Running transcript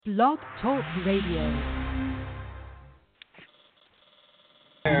Blog Talk Radio.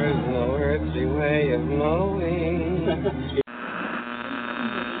 There is no earthly way of knowing.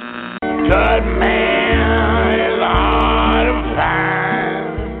 Goodman is out of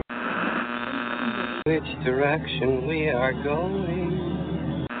time. Which direction we are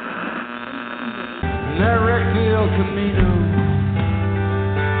going? That Rexdale Camino,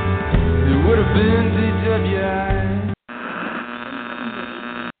 it would have been GWH.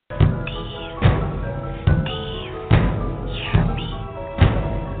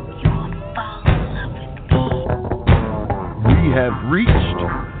 We have reached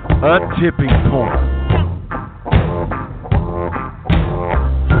a tipping point.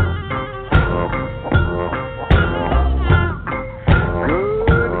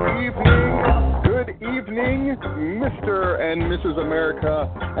 Good evening, Mr. and Mrs.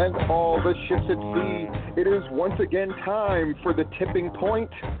 America, and all the ships at sea. It is once again time for the tipping point.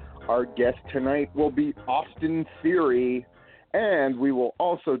 Our guest tonight will be Austin Theory, and we will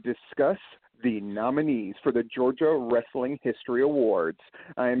also discuss the nominees for the Georgia Wrestling History Awards.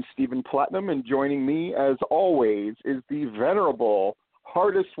 I am Stephen Platinum, and joining me, as always, is the venerable,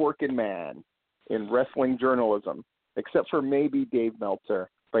 hardest-working man in wrestling journalism, except for maybe Dave Meltzer,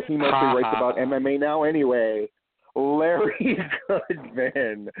 but he mostly writes about MMA now anyway. Larry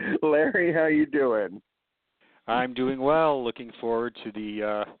Goodman. Larry, how you doing? I'm doing well. Looking forward to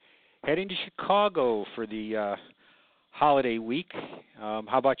the heading to Chicago for the holiday week. How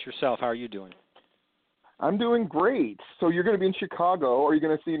about yourself? How are you doing? I'm doing great. So you're going to be in Chicago. Are you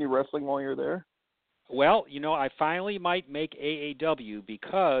going to see any wrestling while you're there? Well, I finally might make AAW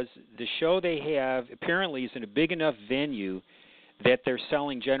because the show they have apparently is in a big enough venue that they're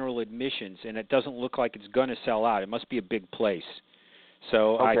selling general admissions, and it doesn't look like it's going to sell out. It must be a big place.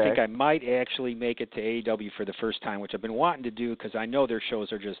 So okay. I think I might actually make it to AAW for the first time, which I've been wanting to do because I know their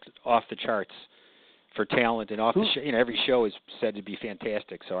shows are just off the charts for talent, and every show is said to be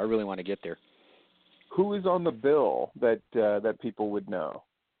fantastic. So I really want to get there. Who is on the bill that people would know?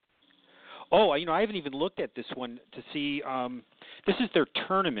 Oh, I haven't even looked at this one to see. This is their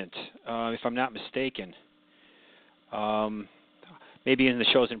tournament, if I'm not mistaken. Maybe in the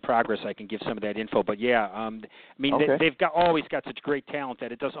shows in progress I can give some of that info. But yeah, they've always got such great talent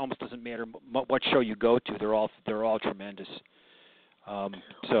that it almost doesn't matter what show you go to. They're all tremendous.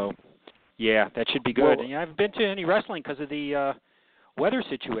 So. Yeah, that should be good. Well, I haven't been to any wrestling because of the weather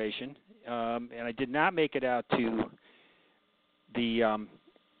situation, and I did not make it out to the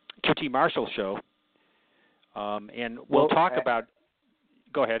QT Marshall show. And we'll talk about.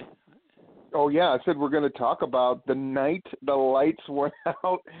 Go ahead. Oh yeah, I said we're going to talk about the night the lights went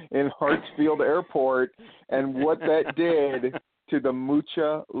out in Hartsfield Airport and what that did to the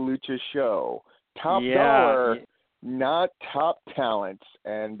Mucha Lucha show. Top dollar. Not top talents,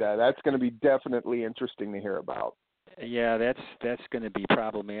 and that's going to be definitely interesting to hear about. Yeah, that's going to be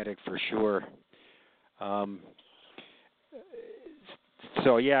problematic for sure.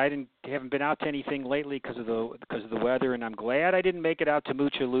 So yeah, I haven't been out to anything lately because of the weather, and I'm glad I didn't make it out to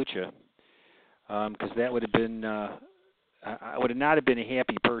Mucha Lucha because that would have been I would not have been a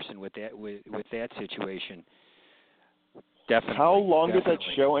happy person with that situation. Definitely. How long did that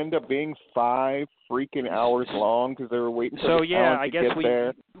show end up being? 5 freaking hours long because they were waiting for the talent to get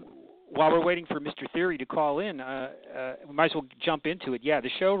there. While we're waiting for Mr. Theory to call in, we might as well jump into it. Yeah, the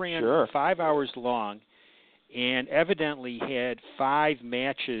show ran 5 hours long and evidently had 5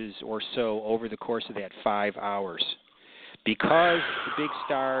 matches or so over the course of that 5 hours because the big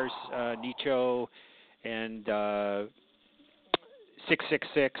stars, Nicho and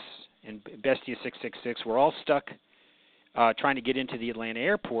 666 and Bestia 666 were all stuck trying to get into the Atlanta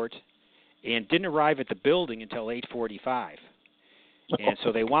airport and didn't arrive at the building until 8:45. And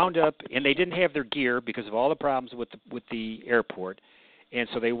so they wound up, and they didn't have their gear because of all the problems with the airport. And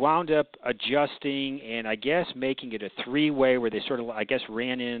so they wound up adjusting and I guess making it a 3-way where they sort of, I guess,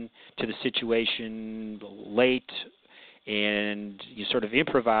 ran into the situation late and you sort of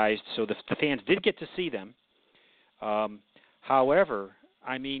improvised. So the fans did get to see them. However,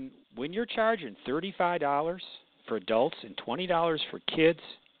 when you're charging $35 for adults and $20 for kids,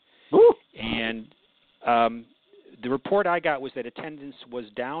 Ooh. And the report I got was that attendance was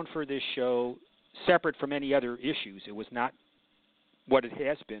down for this show, separate from any other issues. It was not what it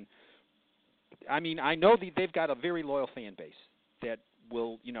has been. I know they've got a very loyal fan base that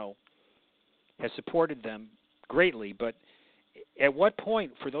will, has supported them greatly, but at what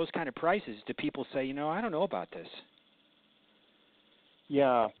point for those kind of prices do people say, I don't know about this?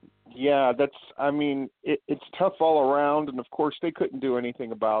 Yeah, that's, it's tough all around, and of course they couldn't do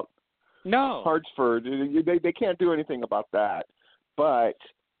anything about Hartsford. They can't do anything about that. But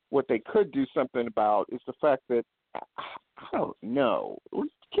what they could do something about is the fact that, I don't know,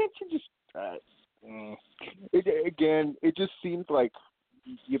 can't you just it just seems like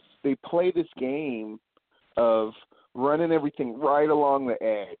they play this game of running everything right along the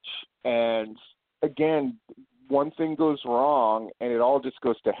edge, and again, one thing goes wrong and it all just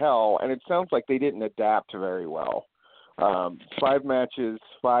goes to hell, and it sounds like they didn't adapt very well. 5 matches,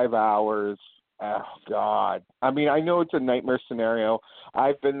 5 hours. Oh, God. I mean, I know it's a nightmare scenario.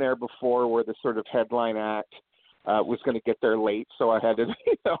 I've been there before where the sort of headline act was going to get there late, so I had to,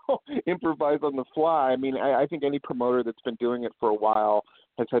 improvise on the fly. I mean, I think any promoter that's been doing it for a while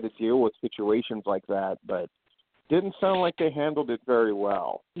has had to deal with situations like that, but didn't sound like they handled it very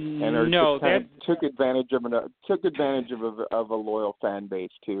well. And took advantage of a loyal fan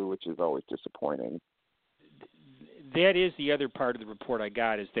base too, which is always disappointing. That is the other part of the report I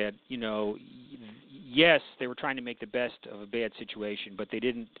got, is that, yes, they were trying to make the best of a bad situation, but they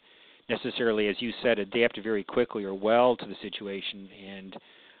didn't necessarily, as you said, adapt very quickly or well to the situation, and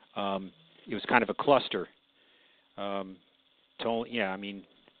it was kind of a cluster.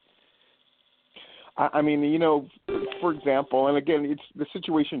 For example, and again, the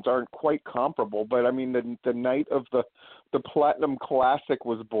situations aren't quite comparable, but I mean, the night of the Platinum Classic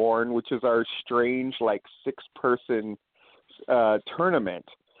was born, which is our strange, 6-person tournament.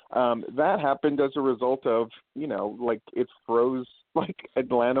 That happened as a result of, it froze,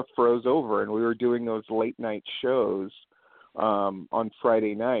 Atlanta froze over, and we were doing those late night shows on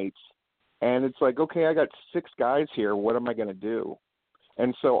Friday nights, and it's like, okay, I got 6 guys here. What am I going to do?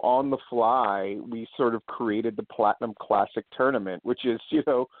 And so on the fly, we sort of created the Platinum Classic tournament, which is,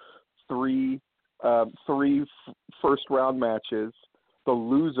 3 first-round matches. The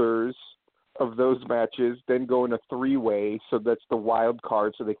losers of those matches then go in a 3-way, so that's the wild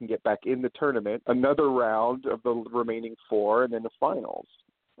card, so they can get back in the tournament. Another round of the remaining 4, and then the finals.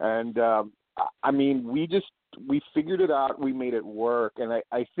 And, we figured it out. We made it work. And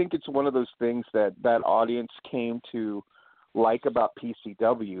I think it's one of those things that audience came to like about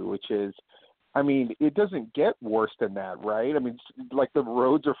PCW, which is, it doesn't get worse than that, right? The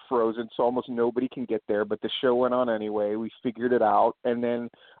roads are frozen, so almost nobody can get there, but the show went on anyway. We figured it out, and then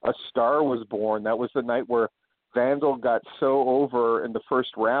a star was born. That was the night where Vandal got so over in the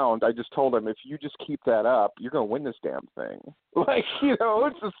first round. I just told him, if you just keep that up, you're going to win this damn thing. It's just,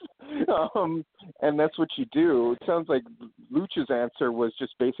 and that's what you do. It sounds like Lucha's answer was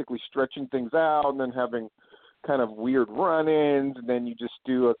just basically stretching things out and then having kind of weird run-ins, and then you just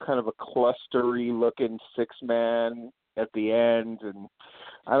do a kind of a clustery looking 6-man at the end, and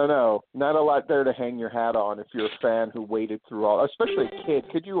I don't know, not a lot there to hang your hat on if you're a fan who waited through all, especially a kid.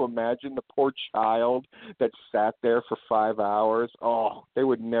 Could you imagine the poor child that sat there for 5 hours? Oh, they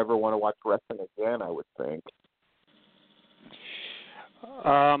would never want to watch wrestling again, I would think.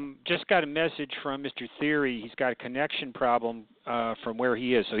 Just got a message from Mr. Theory. He's got a connection problem from where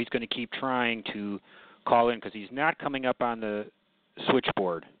he is, so he's going to keep trying to call in because he's not coming up on the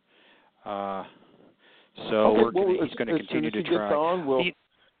switchboard. He's going to continue to try.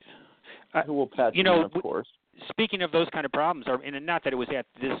 We'll patch him, of course. Speaking of those kind of problems, and not that it was at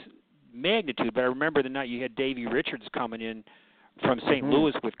this magnitude, but I remember the night you had Davey Richards coming in from St.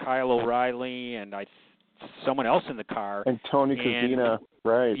 Louis with Kyle O'Reilly and someone else in the car. And Tony Kozina,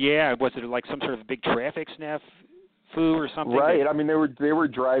 right. Yeah, was it like some sort of big traffic snafu or something? Right. They were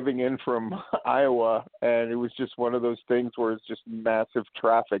driving in from Iowa, and it was just one of those things where it's just massive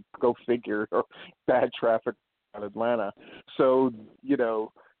traffic. Go figure, or bad traffic in Atlanta. So,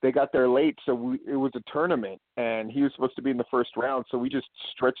 they got there late, so it was a tournament, and he was supposed to be in the first round, so we just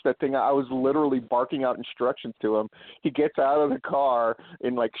stretched that thing out. I was literally barking out instructions to him. He gets out of the car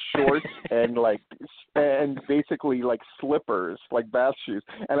in, shorts and basically, slippers, bath shoes,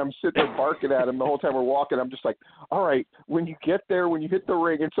 and I'm sitting there barking at him the whole time we're walking. I'm just like, all right, when you get there, when you hit the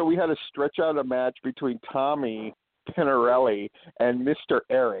ring, and so we had to stretch out a match between Tommy Pinarelli and Mr.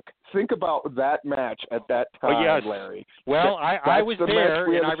 Eric. Think about that match at that time, oh, yes. Larry. Well, I was there,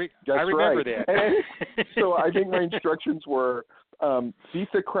 and I remember right. that. So I think my instructions were beat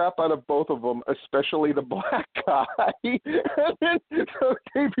the crap out of both of them, especially the black guy. And then, so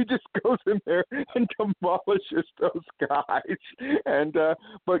Davey just goes in there and demolishes those guys. And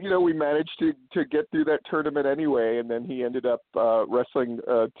but we managed to get through that tournament anyway. And then he ended up wrestling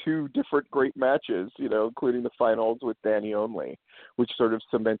 2 different great matches, including the finals with Danny Only, which sort of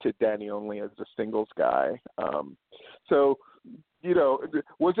cemented Danny Only as a singles guy.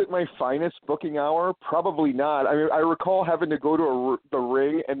 Was it my finest booking hour? Probably not. I recall having to go to the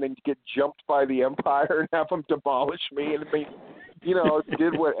ring and then get jumped by the Empire and have them demolish me. And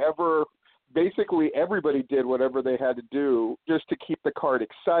did whatever basically everybody did whatever they had to do just to keep the card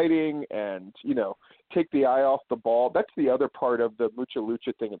exciting and, take the eye off the ball. That's the other part of the Mucha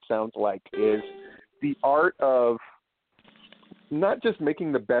Lucha thing, it sounds like, is the art of not just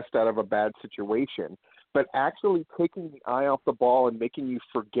making the best out of a bad situation, but actually taking the eye off the ball and making you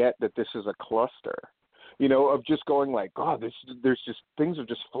forget that this is a cluster, of just going like, God, there's just things are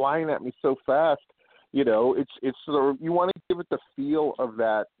just flying at me so fast. It's sort of, you want to give it the feel of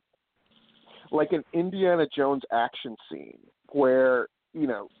that, like an Indiana Jones action scene where,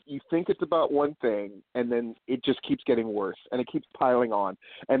 you think it's about one thing and then it just keeps getting worse and it keeps piling on.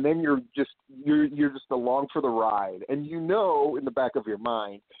 And then you're just along for the ride. And in the back of your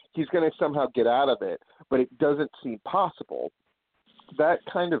mind, he's going to somehow get out of it, but it doesn't seem possible. That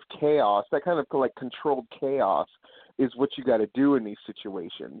kind of chaos, that kind of like controlled chaos is what you got to do in these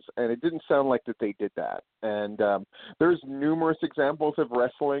situations. And it didn't sound like that they did that. And there's numerous examples of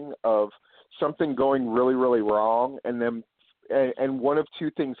wrestling of something going really, really wrong and one of two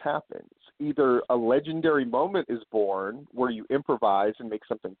things happens. Either a legendary moment is born where you improvise and make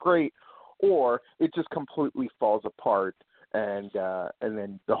something great, or it just completely falls apart and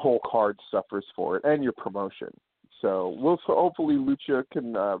then the whole card suffers for it and your promotion. So hopefully Lucha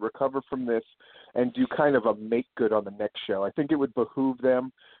can recover from this and do kind of a make good on the next show. I think it would behoove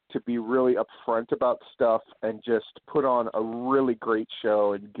them to be really upfront about stuff and just put on a really great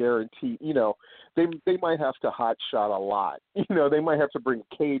show and guarantee, they might have to hot shot a lot. They might have to bring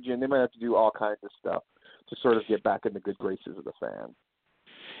Cage in. They might have to do all kinds of stuff to sort of get back in the good graces of the fans.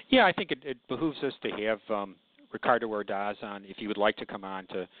 Yeah, I think it behooves us to have Ricardo Ordaz on, if he would like to come on,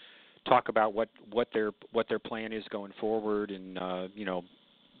 to talk about what their plan is going forward, and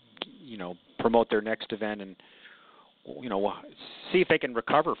promote their next event, and see if they can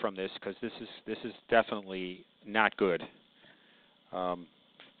recover from this, because this is definitely not good. And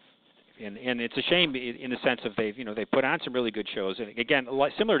it's a shame in the sense of they put on some really good shows, and again,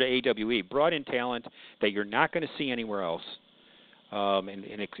 similar to AWE, brought in talent that you're not going to see anywhere else.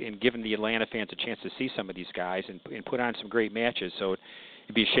 And given the Atlanta fans a chance to see some of these guys and put on some great matches. So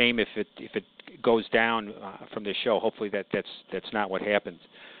it'd be a shame if it goes down from this show. Hopefully that's not what happens.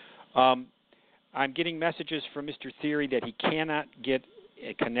 I'm getting messages from Mr. Theory that he cannot get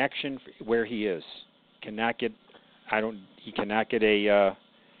a connection where he is. He cannot get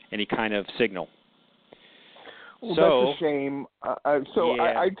any kind of signal. Well, so that's a shame. Yeah.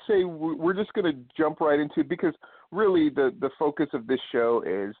 I'd say we're just going to jump right into it, because really the focus of this show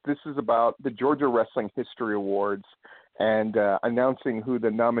this is about the Georgia Wrestling History Awards and announcing who the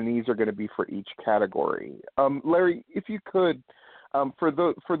nominees are going to be for each category. Larry, if you could, for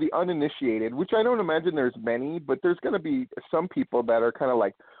the uninitiated, which I don't imagine there's many, but there's going to be some people that are kind of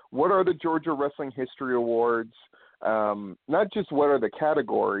like, what are the Georgia Wrestling History Awards? Not just what are the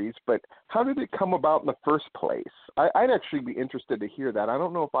categories, but how did it come about in the first place? I'd actually be interested to hear that. I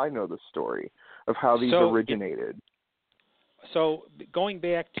don't know if I know the story of how these originated. So going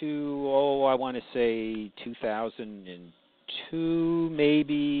back to, I want to say 2002,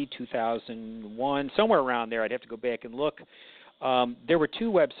 maybe 2001, somewhere around there. I'd have to go back and look. There were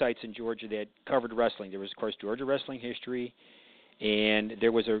two websites in Georgia that covered wrestling. There was, of course, Georgia Wrestling History, and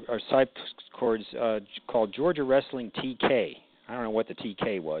there was a site called Georgia Wrestling TK. I don't know what the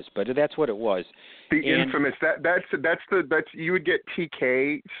TK was, but that's what it was. The infamous that's you would get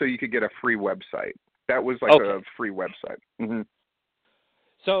TK so you could get a free website. That was like a free website. Mm-hmm.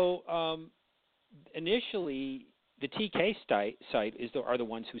 So initially, the TK site are the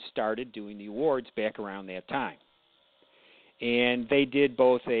ones who started doing the awards back around that time, and they did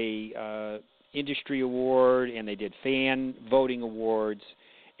both a industry award and they did fan voting awards.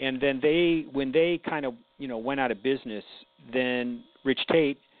 And then when they kind of went out of business, then Rich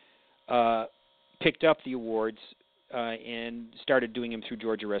Tate picked up the awards and started doing them through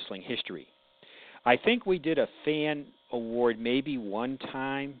Georgia Wrestling History. I think we did a fan award maybe one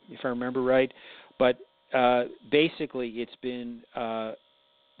time, if I remember right, but basically it's been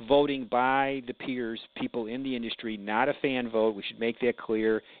voting by the peers, people in the industry, not a fan vote. We should make that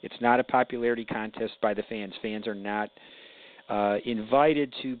clear. It's not a popularity contest by the fans. Fans are not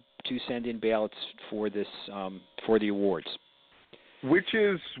invited to send in ballots for this for the awards. Which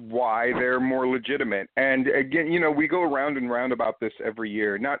is why they're more legitimate. And again, we go round and round about this every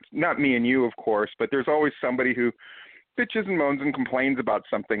year. Not me and you, of course, but there's always somebody who bitches and moans and complains about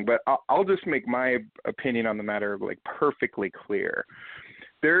something. But I'll just make my opinion on the matter like perfectly clear.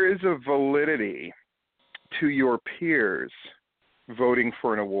 There is a validity to your peers voting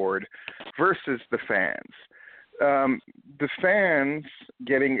for an award versus the fans. the fans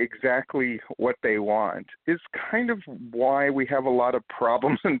getting exactly what they want is kind of why we have a lot of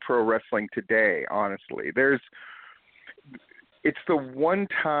problems in pro wrestling today, honestly. It's the one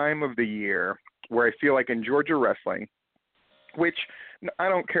time of the year where I feel like in Georgia wrestling, which I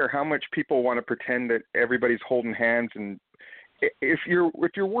don't care how much people want to pretend that everybody's holding hands, and if you're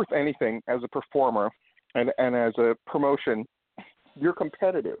worth anything as a performer and as a promotion, you're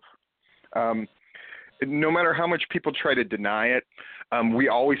competitive. No matter how much people try to deny it, we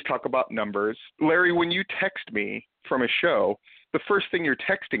always talk about numbers. Larry, when you text me from a show, the first thing you're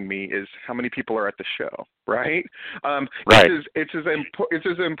texting me is how many people are at the show, right? Right. It's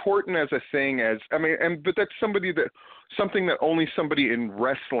as important as a thing as, but that's something that only somebody in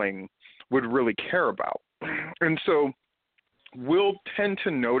wrestling would really care about. And so we'll tend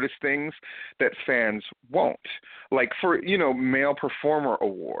to notice things that fans won't. Like for, male performer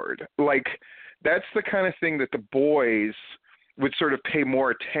award, like that's the kind of thing that the boys would sort of pay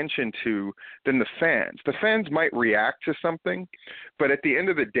more attention to than the fans. The fans might react to something, but at the end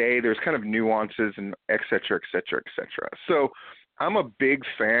of the day, there's kind of nuances and et cetera, et cetera, et cetera. So I'm a big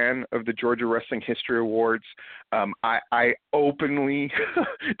fan of the Georgia Wrestling History Awards. I openly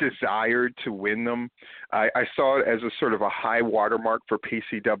desired to win them. I saw it as a sort of a high watermark for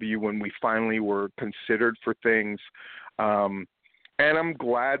PCW when we finally were considered for things. And I'm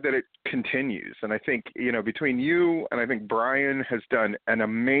glad that it continues. And I think, between you and I think Brian has done an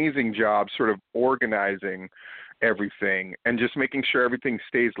amazing job sort of organizing everything and just making sure everything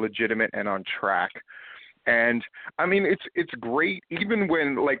stays legitimate and on track. And it's great even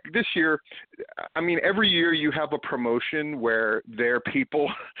when, like this year, every year you have a promotion where their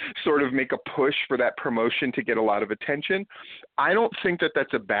people sort of make a push for that promotion to get a lot of attention. I don't think that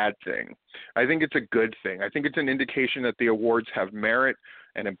that's a bad thing. I think it's a good thing. I think it's an indication that the awards have merit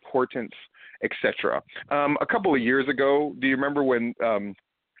and importance, etc. A couple of years ago, do you remember when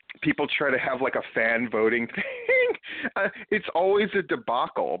people try to have like a fan voting thing? It's always a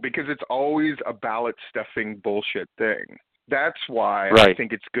debacle because it's always a ballot stuffing bullshit thing. That's why I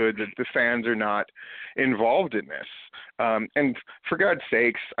think it's good that the fans are not involved in this. And for God's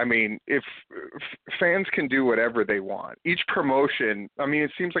sakes, if fans can do whatever they want, each promotion,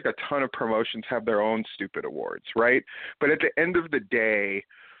 it seems like a ton of promotions have their own stupid awards, right? But at the end of the day,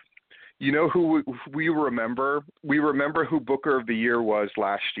 you know who we remember? We remember who Booker of the Year was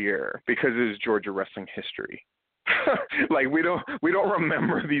last year because it is Georgia wrestling history. Like we don't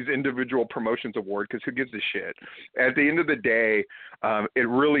remember these individual promotions award because who gives a shit? At the end of the day, it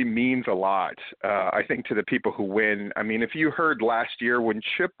really means a lot, I think, to the people who win. If you heard last year when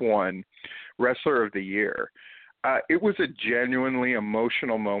Chip won Wrestler of the Year, it was a genuinely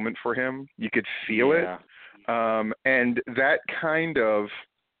emotional moment for him. You could feel it. And that kind of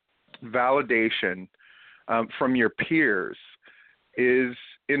validation from your peers is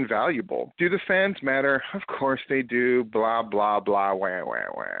invaluable. Do the fans matter? Of course they do, blah, blah, blah, wah, wah,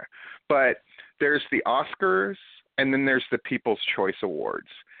 wah. But there's the Oscars, and then there's the People's Choice Awards.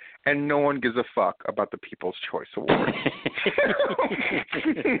 And no one gives a fuck about the People's Choice Awards.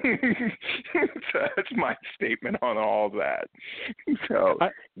 So that's my statement on all of that. So,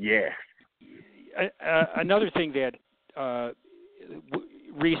 yeah. Another thing that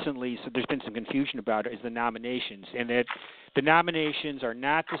recently, so there's been some confusion about it, is the nominations, and that the nominations are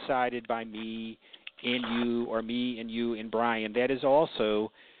not decided by me and you or me and you and Brian. That is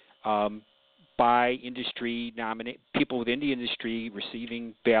also by industry people within the industry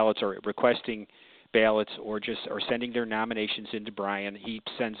receiving ballots or requesting ballots or sending their nominations into Brian. He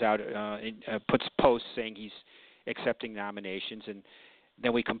sends out puts posts saying he's accepting nominations, and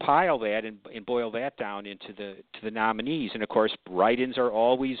then we compile that and boil that down into the nominees. And of course, write-ins are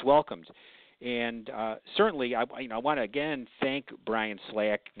always welcomed. And certainly, I want to again thank Brian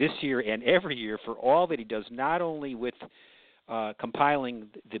Slack this year and every year for all that he does, not only with compiling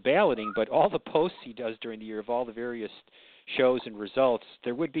the balloting, but all the posts he does during the year of all the various shows and results.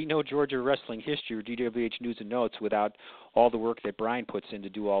 There would be no Georgia Wrestling History or GWH News and Notes without all the work that Brian puts in to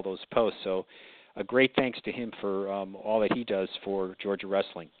do all those posts. So a great thanks to him for all that he does for Georgia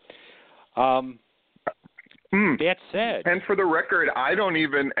wrestling. That said, and for the record, I don't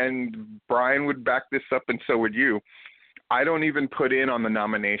even, and Brian would back this up, and so would you, I don't even put in on the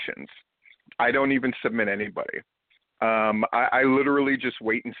nominations. I don't even submit anybody. I literally just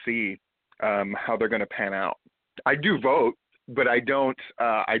wait and see how they're going to pan out. I do vote, but I don't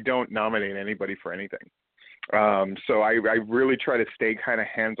nominate anybody for anything. So I really try to stay kind of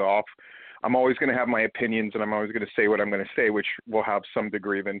hands off. I'm always going to have my opinions, and I'm always going to say what I'm going to say, which will have some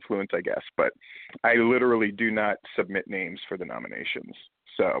degree of influence, I guess. But I literally do not submit names for the nominations.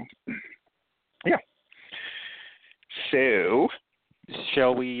 So, yeah. So,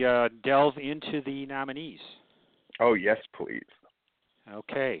 shall we delve into the nominees? oh, yes, please.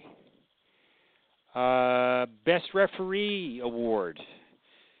 Okay. Best Referee Award.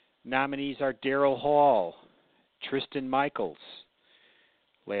 Nominees are Daryl Hall, Tristan Michaels,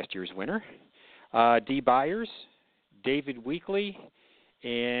 last year's winner, Dee Byers, David Weekley,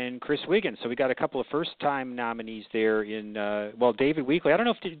 and Chris Wiggins. So we got a couple of first-time nominees there in, David Weekley. I don't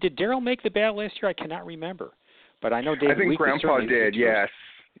know if, did Daryl make the ballot last year? I cannot remember. But I know David Weekley. I think Grandpa did, yes.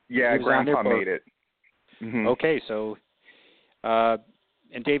 Yeah, Grandpa made it. Mm-hmm. Okay, so,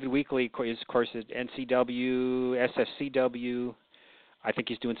 and David Weekley is, of course, at NCW, SFCW. I think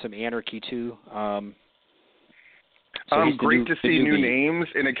he's doing some Anarchy, too. Great to see new names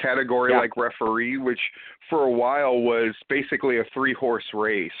in a category like referee, which for a while was basically a 3-horse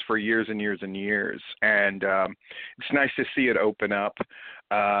race for years and years and years. And it's nice to see it open up.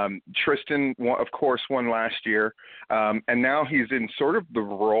 Tristan, of course, won last year. And now he's in sort of the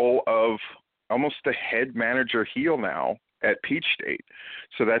role of almost the head manager heel now at Peach State.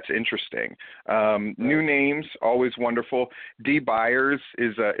 So that's interesting. New names, always wonderful. Dee Byers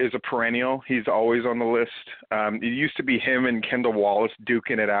is a perennial. He's always on the list. It used to be him and Kendall Wallace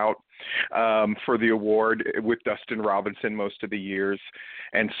duking it out for the award with Dustin Robinson most of the years.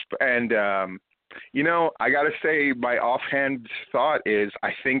 And you know, I got to say, my offhand thought is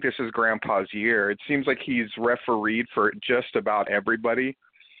I think this is Grandpa's year. It seems like he's refereed for just about everybody.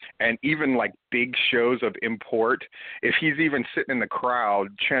 And even like big shows of import, if he's even sitting in the crowd,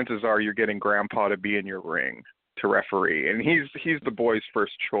 chances are you're getting Grandpa to be in your ring to referee. And he's the boys'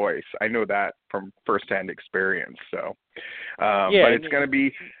 first choice. I know that from firsthand experience. So, but it's going to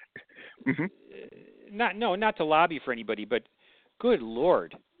be not to lobby for anybody, but good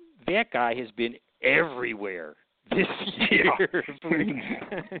Lord, that guy has been everywhere this year.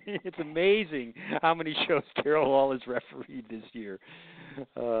 It's amazing how many shows Daryl Hall has refereed this year.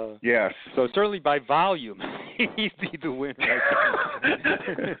 Yes. So certainly by volume, he'd be the winner.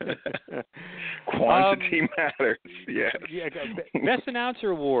 Quantity matters. Yes. Yeah. Best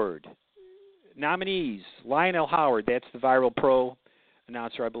Announcer Award. Nominees: Lionel Howard, that's the Viral Pro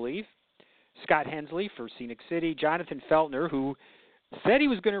announcer, I believe. Scott Hensley for Scenic City. Jonathan Feltner, who said he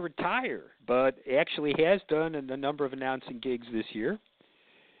was going to retire, but actually has done a number of announcing gigs this year.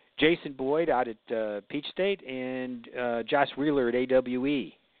 Jason Boyd out at Peach State, and Josh Wheeler at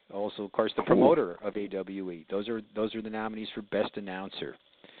AWE, also, of course, the promoter of AWE. Those are the nominees for Best Announcer.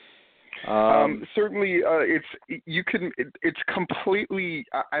 Certainly, it's completely.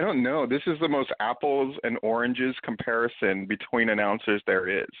 I don't know. This is the most apples and oranges comparison between announcers there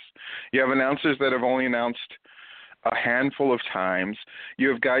is. You have announcers that have only announced a handful of times. You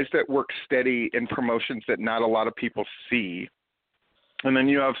have guys that work steady in promotions that not a lot of people see. And then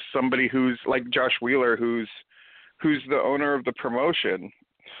you have somebody who's like Josh Wheeler, who's the owner of the promotion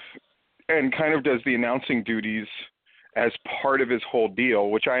and kind of does the announcing duties as part of his whole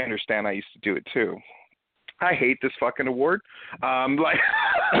deal, which I understand. I used to do it too. I hate this fucking award. I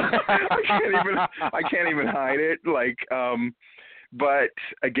can't even hide it. But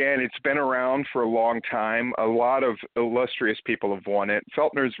again, it's been around for a long time. A lot of illustrious people have won it.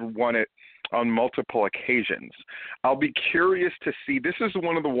 Feltner's won it on multiple occasions. I'll be curious to see. This is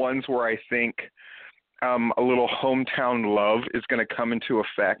one of the ones where I think a little hometown love is going to come into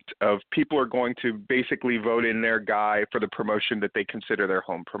effect. Of people are going to basically vote in their guy for the promotion that they consider their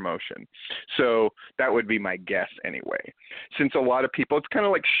home promotion. So that would be my guess anyway. Since a lot of people, it's kind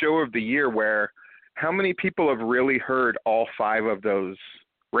of like show of the year, where how many people have really heard all 5 of those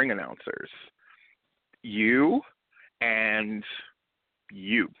ring announcers? You and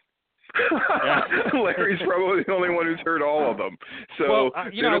you. Larry's probably the only one who's heard all of them. So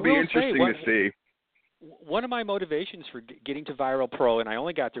it'll be interesting to see. One of my motivations for getting to Viral Pro, and I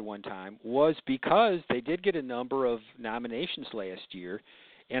only got there one time, was because they did get a number of nominations last year,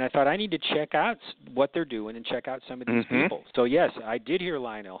 and I thought I need to check out what they're doing and check out some of these people. So, yes, I did hear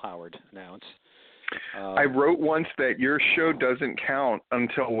Lionel Howard announce. I wrote once that your show doesn't count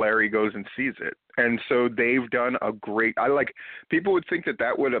until Larry goes and sees it. And so they've done a great, people would think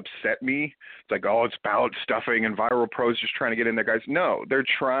that would upset me. It's like, oh, it's ballot stuffing and Viral Pro's just trying to get in there, guys. No, they're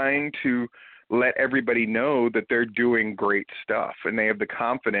trying to let everybody know that they're doing great stuff, and they have the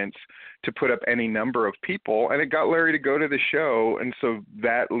confidence to put up any number of people. And it got Larry to go to the show, and so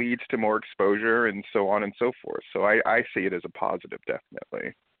that leads to more exposure and so on and so forth. So I see it as a positive,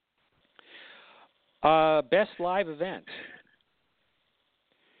 definitely. Best live event.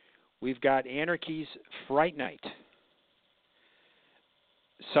 We've got Anarchy's Fright Night,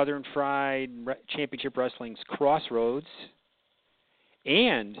 Southern Fried Championship Wrestling's Crossroads,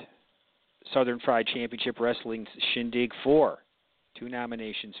 and Southern Fried Championship Wrestling's Shindig 4. 2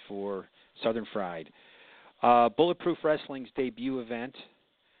 nominations for Southern Fried. Bulletproof Wrestling's debut event.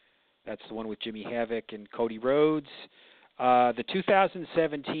 That's the one with Jimmy Havoc and Cody Rhodes. The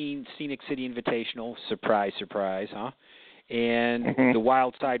 2017 Scenic City Invitational, surprise, surprise, huh? And the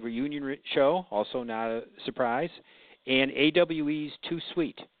Wild Side Reunion Show, also not a surprise. And AWE's Too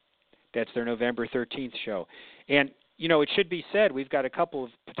Sweet. That's their November 13th show. And, you know, it should be said, we've got a couple of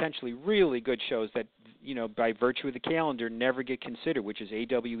potentially really good shows that, you know, by virtue of the calendar, never get considered, which is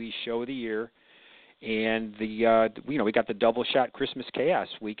AWE's Show of the Year. And we got the Double Shot Christmas Chaos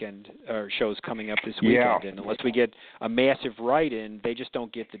weekend shows coming up this weekend, and unless we get a massive write-in, they just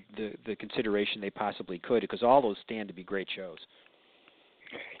don't get the consideration they possibly could, because all those stand to be great shows.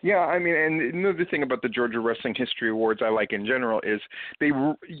 Yeah, I mean, and another thing about the Georgia Wrestling History Awards I like in general is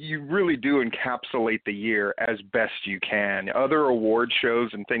you really do encapsulate the year as best you can. Other award shows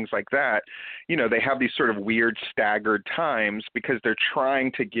and things like that, you know, they have these sort of weird staggered times because they're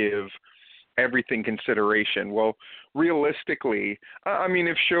trying to give everything consideration. Well, realistically, I mean,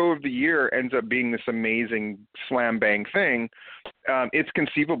 if Show of the Year ends up being this amazing slam bang thing, it's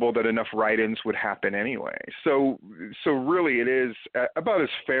conceivable that enough write-ins would happen anyway. So really, it is about as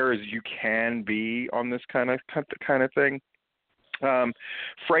fair as you can be on this kind of thing.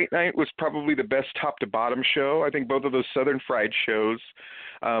 Fright Night was probably the best top to bottom show. I think both of those Southern Fried shows,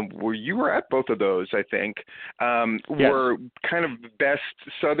 where you were at both of those, I think, were kind of best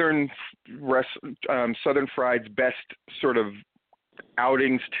Southern Fried's best sort of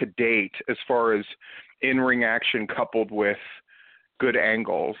outings to date as far as in-ring action coupled with good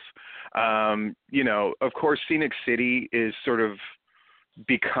angles. You know, of course, Scenic City is sort of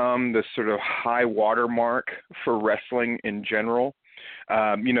become the sort of high watermark for wrestling in general.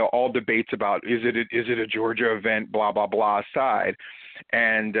 You know, all debates about is it a Georgia event, blah blah blah aside,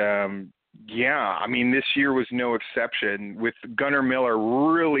 and I mean, this year was no exception, with Gunnar Miller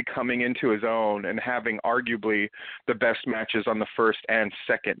really coming into his own and having arguably the best matches on the first and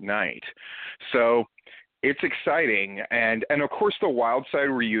second night. So it's exciting, and of course the Wild Side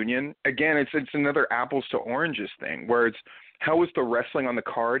reunion. Again, it's another apples to oranges thing, where it's how was the wrestling on the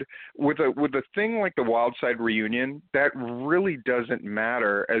card with a thing like the Wild Side reunion. That really doesn't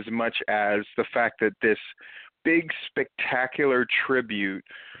matter as much as the fact that this big spectacular tribute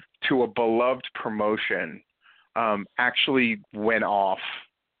to a beloved promotion actually went off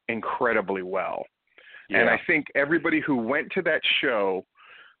incredibly well. Yeah. And I think everybody who went to that show,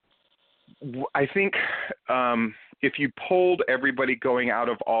 I think if you polled everybody going out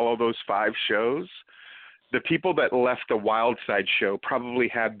of all of those 5 shows, the people that left the Wild Side show probably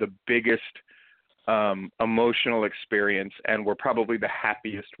had the biggest emotional experience and were probably the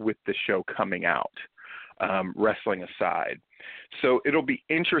happiest with the show coming out, wrestling aside. So it'll be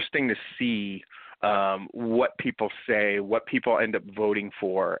interesting to see what people say, what people end up voting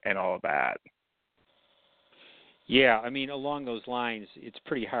for, and all of that. Yeah, I mean, along those lines, it's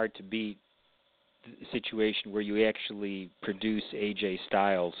pretty hard to beat the situation where you actually produce AJ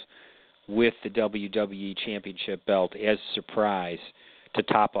Styles with the WWE Championship belt as a surprise to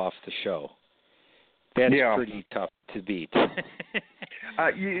top off the show. That's pretty tough to beat.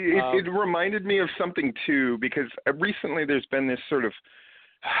 It reminded me of something, too, because recently there's been this sort of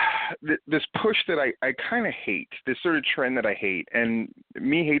this push that I kind of hate, this sort of trend that I hate. And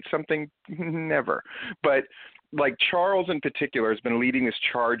me hate something? Never. But like Charles in particular has been leading this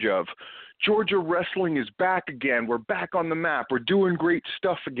charge of Georgia wrestling is back again. We're back on the map. We're doing great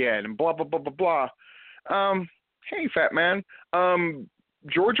stuff again, and blah, blah, blah, blah, blah. Hey, fat man,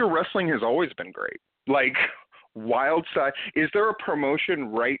 Georgia wrestling has always been great. Like, Wild Side, is there a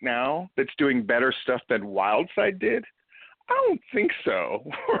promotion right now that's doing better stuff than Wild Side did? I don't think so,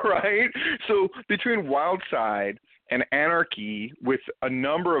 right? So between Wild Side and Anarchy, with a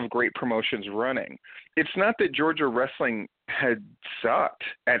number of great promotions running, it's not that Georgia wrestling had sucked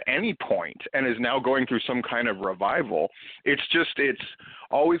at any point and is now going through some kind of revival. It's just, it's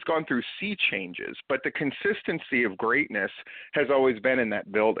always gone through sea changes, but the consistency of greatness has always been in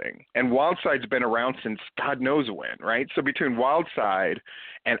that building. And Wild Side's been around since God knows when, right? So between Wild Side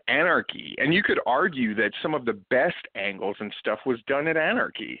and Anarchy, and you could argue that some of the best angles and stuff was done at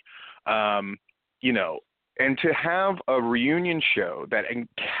Anarchy, you know, and to have a reunion show that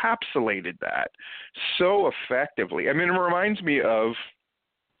encapsulated that so effectively, I mean, it reminds me of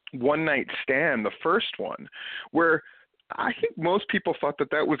One Night Stand, the first one, where I think most people thought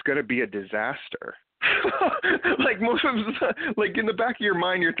that was going to be a disaster. Like most of, like in the back of your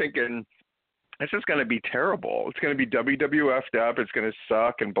mind, you're thinking, this is going to be terrible. It's going to be WWF'd up. It's going to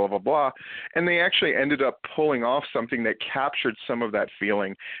suck and blah, blah, blah. And they actually ended up pulling off something that captured some of that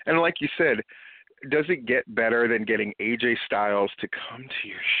feeling. And like you said, does it get better than getting AJ Styles to come to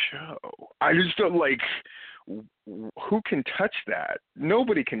your show? I just don't who can touch that?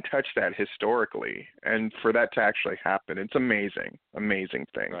 Nobody can touch that historically. And for that to actually happen, it's amazing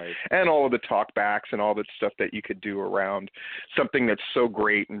thing. Right. And all of the talkbacks and all the stuff that you could do around something that's so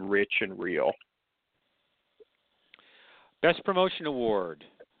great and rich and real. Best Promotion Award,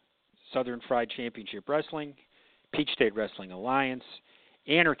 Southern Fried Championship Wrestling, Peach State Wrestling Alliance,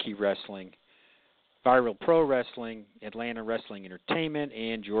 Anarchy Wrestling, Viral Pro Wrestling, Atlanta Wrestling Entertainment,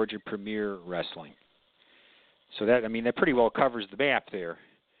 and Georgia Premier Wrestling. So that pretty well covers the map there.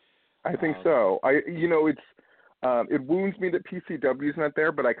 I think so. It wounds me that PCW is not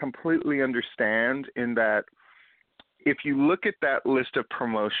there, but I completely understand in that if you look at that list of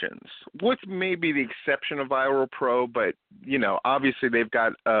promotions, with maybe the exception of Viral Pro, but obviously they've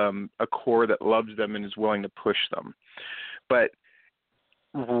got a core that loves them and is willing to push them. But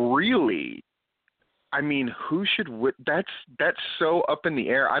really, who should that's so up in the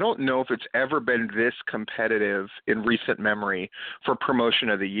air. I don't know if it's ever been this competitive in recent memory for Promotion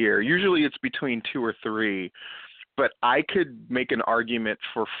of the Year. Usually it's between 2 or 3, but I could make an argument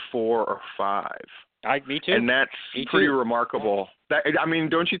for 4 or 5. Me too. And that's pretty remarkable. Yeah.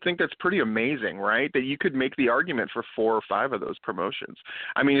 Don't you think that's pretty amazing, right? That you could make the argument for 4 or 5 of those promotions.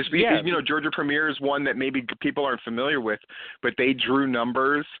 Georgia Premier is one that maybe people aren't familiar with, but they drew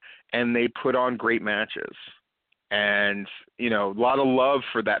numbers and they put on great matches. And, a lot of love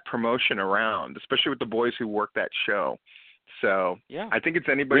for that promotion around, especially with the boys who work that show. So yeah. I think it's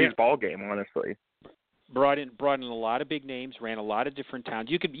anybody's ball game, honestly. Brought in a lot of big names, ran a lot of different towns.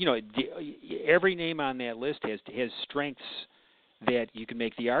 You could, every name on that list has strengths that you can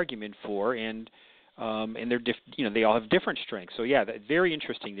make the argument for, and they're they all have different strengths. So yeah, very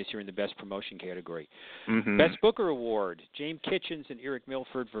interesting this year in the best promotion category. Mm-hmm. Best Booker Award: James Kitchens and Eric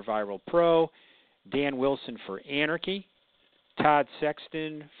Milford for Viral Pro, Dan Wilson for Anarchy, Todd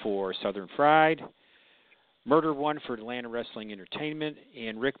Sexton for Southern Fried, Murder One for Atlanta Wrestling Entertainment,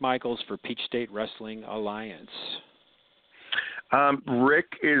 and Rick Michaels for Peach State Wrestling Alliance. Rick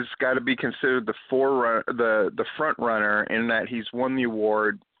is got to be considered the front runner in that he's won the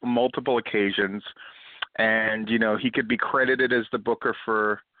award multiple occasions, and he could be credited as the booker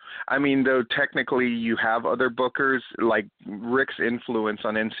for. Though technically you have other bookers, like Rick's influence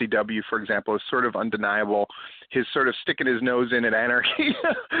on NCW, for example, is sort of undeniable. His sort of sticking his nose in at Anarchy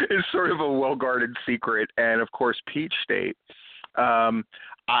is sort of a well-guarded secret. And, of course, Peach State.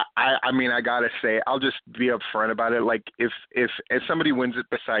 I got to say, I'll just be upfront about it. Like, if somebody wins it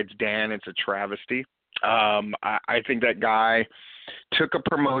besides Dan, it's a travesty. I think that guy took a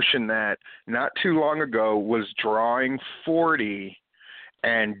promotion that not too long ago was drawing 40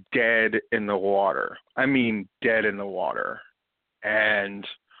 and dead in the water. Dead in the water. And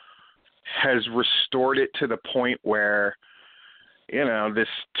has restored it to the point where, this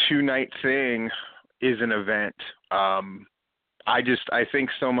 2-night thing is an event. I think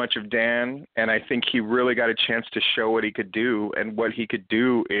so much of Dan, and I think he really got a chance to show what he could do, and what he could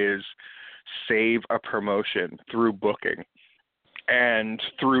do is save a promotion through booking and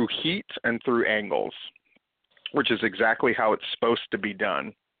through heat and through angles, which is exactly how it's supposed to be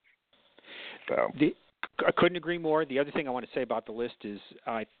done. So I couldn't agree more. The other thing I want to say about the list is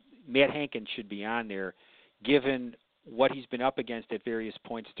Matt Hankins should be on there, given what he's been up against at various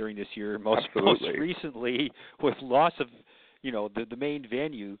points during this year, most recently with loss of, the main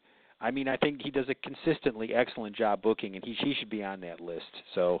venue. I think he does a consistently excellent job booking, and he should be on that list.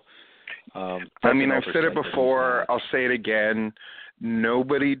 So, I've said it before. I'll say it again.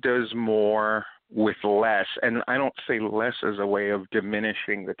 Nobody does more with less, and I don't say less as a way of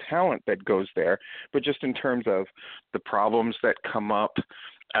diminishing the talent that goes there, but just in terms of the problems that come up,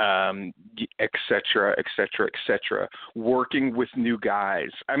 et cetera, et cetera, et cetera, working with new guys.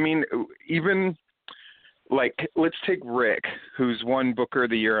 Even like, let's take Rick, who's won Booker of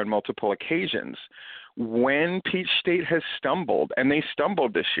the Year on multiple occasions. When Peach State has stumbled, and they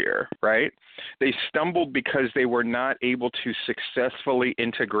stumbled this year, right? They stumbled because they were not able to successfully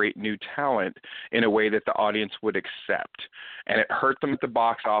integrate new talent in a way that the audience would accept. And it hurt them at the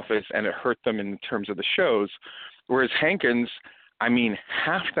box office, and it hurt them in terms of the shows. Whereas Hankins,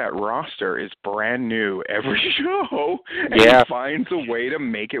 half that roster is brand new every show, and he finds a way to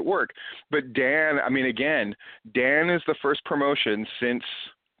make it work. But Dan, Dan is the first promotion since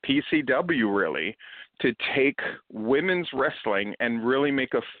PCW, really, to take women's wrestling and really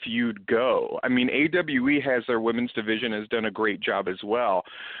make a feud go. I mean, AWE has their women's division, has done a great job as well,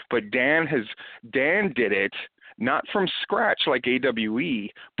 but Dan did it not from scratch like AWE,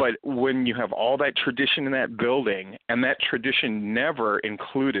 but when you have all that tradition in that building, and that tradition never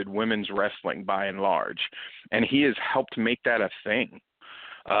included women's wrestling by and large, and he has helped make that a thing,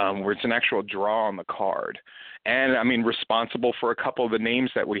 where it's an actual draw on the card. And, I mean, responsible for a couple of the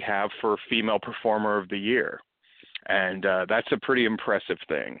names that we have for Female Performer of the Year. And that's a pretty impressive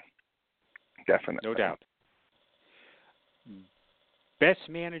thing. Definitely. No doubt. Best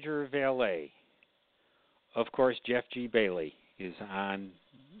Manager of LA. Of course, Jeff G. Bailey is on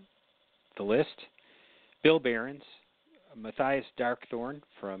the list. Bill Behrens, Matthias Darkthorn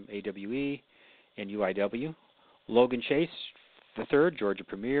from AWE and UIW, Logan Chase III, Georgia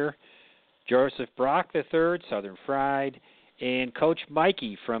Premier, Joseph Brock III, Southern Fried, and Coach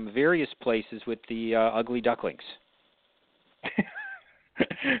Mikey from various places with the Ugly Ducklings.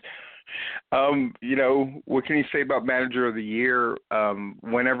 You know, what can you say about Manager of the Year?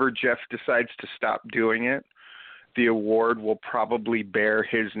 Whenever Jeff decides to stop doing it, the award will probably bear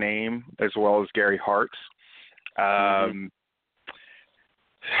his name as well as Gary Hart's.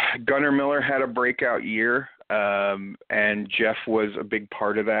 Gunnar Miller had a breakout year, and Jeff was a big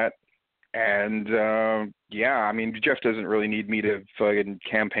part of that. And, yeah, I mean, Jeff doesn't really need me to fucking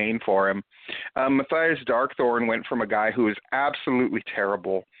campaign for him. Matthias Darkthorn went from a guy who is absolutely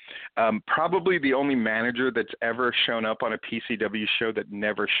terrible, probably the only manager that's ever shown up on a PCW show that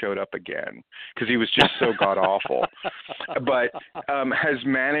never showed up again because he was just so god-awful, but has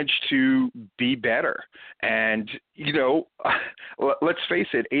managed to be better. And, you know, let's face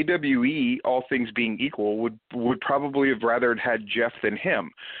it, AWE, all things being equal, would probably have rather had Jeff than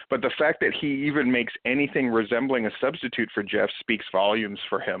him. But the fact that he even makes anything resembling a substitute for Jeff speaks volumes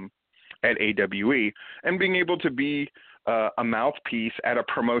for him at AWE, and being able to be a mouthpiece at a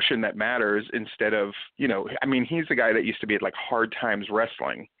promotion that matters instead of, you know, I mean, he's the guy that used to be at like Hard Times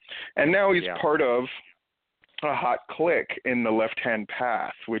Wrestling, and now he's part of a hot clique in the Left Hand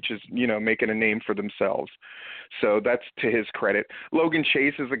Path, which is, you know, making a name for themselves. So that's to his credit. Logan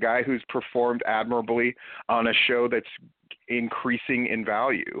Chase is a guy who's performed admirably on a show that's increasing in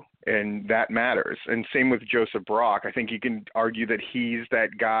value, and that matters. And same with Joseph Brock. I think you can argue that he's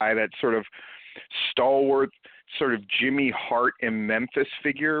that guy, that sort of stalwart, sort of Jimmy Hart in Memphis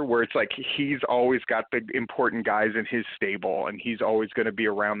figure, where it's like he's always got the important guys in his stable, and he's always going to be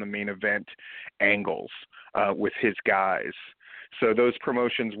around the main event angles with his guys. So those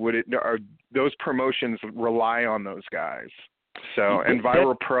promotions rely on those guys. So, and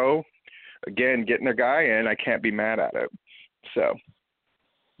Viral Pro, again, getting a guy in, I can't be mad at it. So.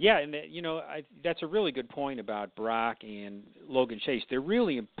 Yeah, and you know, that's a really good point about Brock and Logan Chase. They're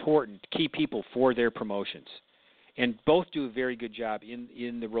really important key people for their promotions, and both do a very good job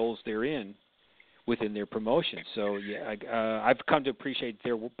in the roles they're in within their promotions. So yeah, I've come to appreciate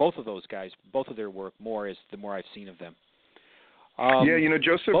both of those guys, both of their work more as the more I've seen of them. Yeah, you know,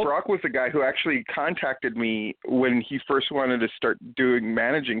 Joseph Brock was the guy who actually contacted me when he first wanted to start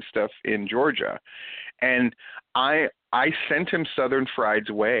managing stuff in Georgia. And I sent him Southern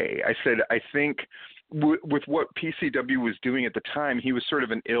Fried's way. I said, I think with what PCW was doing at the time, he was sort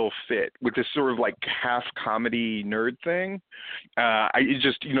of an ill fit with this sort of like half comedy nerd thing.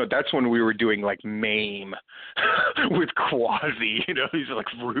 That's when we were doing like MAME with Quasi, you know, these are like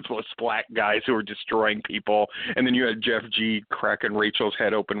ruthless black guys who were destroying people. And then you had Jeff G cracking Rachel's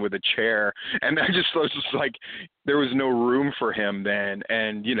head open with a chair. And I was just like, there was no room for him then.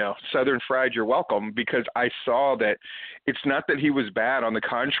 And, you know, Southern Fried, you're welcome, because I saw that it's not that he was bad. On the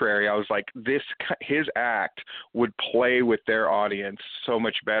contrary, I was like, his act would play with their audience so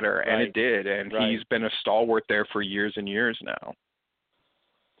much better. And it did. And he's been a stalwart there for years and years now.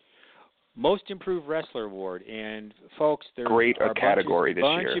 Most Improved Wrestler Award. And, folks, there are a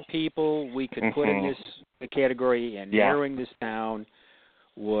bunch of people we could put in this category, and narrowing this down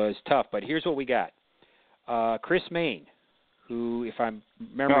was tough. But here's what we got. Chris Main, who, if my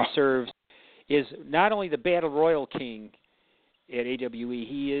memory serves, is not only the Battle Royal King at AWE,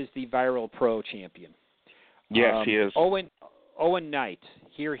 he is the Viral Pro Champion. Yes, he is. Owen Knight,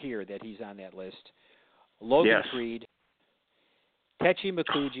 hear that he's on that list. Logan Creed, Techi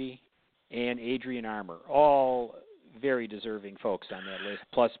Mikuji, and Adrian Armour, all very deserving folks on that list,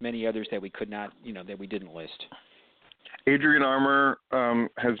 plus many others that we could not, that we didn't list. Adrian Armour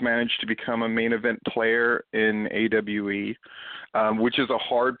has managed to become a main event player in AWE, which is a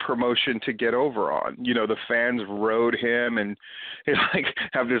hard promotion to get over on. You know, the fans rode him and they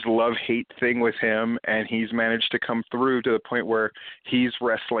have this love-hate thing with him, and he's managed to come through to the point where he's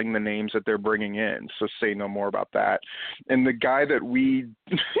wrestling the names that they're bringing in. So say no more about that. And the guy that we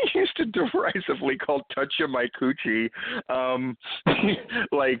used to derisively call Toucha My Coochie,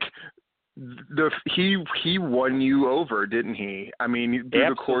 he won you over, didn't he? I mean, through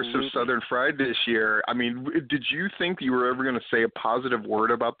the course of Southern Fried this year. I mean, did you think you were ever going to say a positive word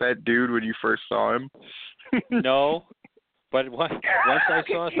about that dude when you first saw him? No, but once I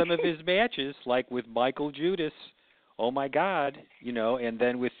saw some of his matches, like with Michael Judas, oh my God, you know, and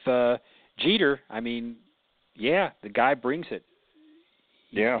then with Jeter, I mean, yeah, the guy brings it.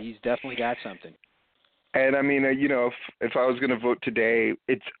 He's definitely got something. And I mean, you know, if I was going to vote today,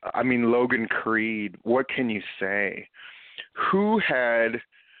 Logan Creed. What can you say? Who had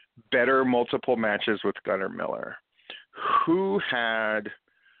better multiple matches with Gunnar Miller?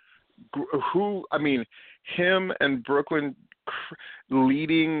 Him and Brooklyn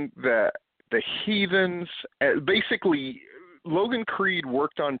leading the Heathens. Basically, Logan Creed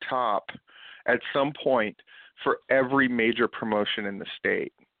worked on top at some point for every major promotion in the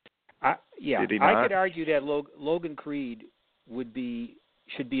state. I could argue that Logan Creed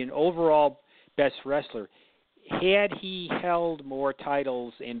should be an overall best wrestler had he held more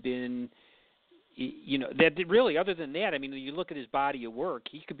titles and been, you know, that really, other than that, I mean, when you look at his body of work,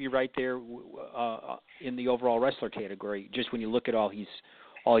 he could be right there in the overall wrestler category. Just when you look at all he's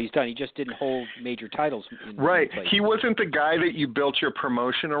done, he just didn't hold major titles. Right. He wasn't the guy that you built your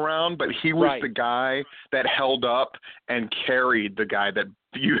promotion around, but he was the guy that held up and carried the guy that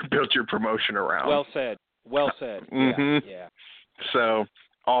you built your promotion around. Well said. Mm-hmm. Yeah. So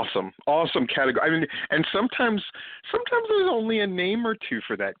awesome category. I mean, and sometimes there's only a name or two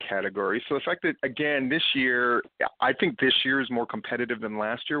for that category. So the fact that, again, this year, I think this year is more competitive than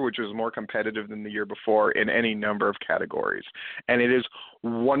last year, which was more competitive than the year before in any number of categories. And it is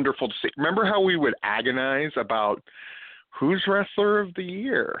wonderful to see. Remember how we would agonize about who's wrestler of the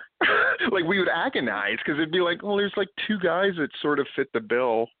year? Like, we would agonize because it'd be like, well, there's like two guys that sort of fit the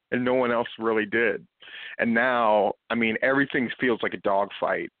bill and no one else really did. And now, I mean, everything feels like a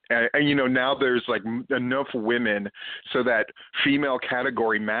dogfight. And, you know, now there's like enough women so that female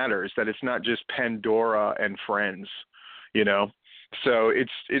category matters, that it's not just Pandora and Friends, you know. So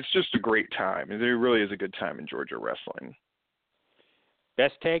it's just a great time. There really is a good time in Georgia wrestling.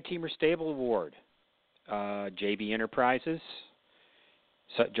 Best Tag Team or Stable Award. JB Enterprises,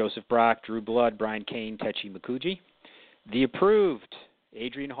 Joseph Brock, Drew Blood, Brian Kane, Techi Mikuji. The Approved,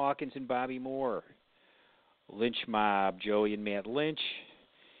 Adrian Hawkins and Bobby Moore. Lynch Mob, Joey and Matt Lynch.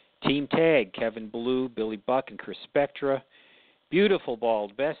 Team Tag, Kevin Blue, Billy Buck, and Chris Spectra. Beautiful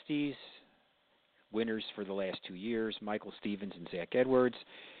Bald Besties, winners for the last 2 years, Michael Stevens and Zach Edwards.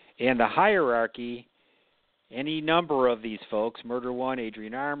 And the Hierarchy, any number of these folks: Murder One,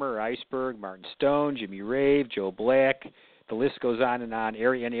 Adrian Armour, Iceberg, Martin Stone, Jimmy Rave, Joe Black. The list goes on and on.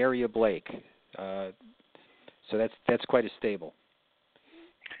 Area Blake. So that's quite a stable.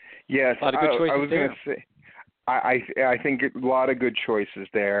 Yes, a lot of good choices I was going to say. I think a lot of good choices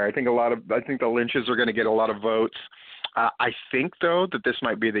there. I think the Lynches are going to get a lot of votes. I think, though, that this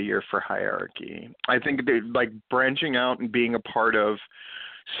might be the year for Hierarchy. I think like branching out and being a part of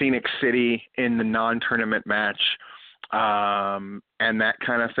Scenic City in the non-tournament match, and that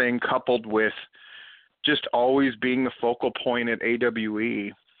kind of thing, coupled with just always being the focal point at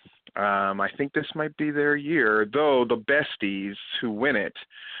AWE. I think this might be their year, though the Besties who win it,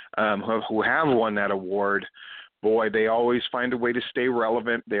 who have won that award, boy, they always find a way to stay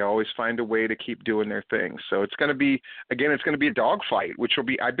relevant. They always find a way to keep doing their thing. So it's going to be a dogfight, which will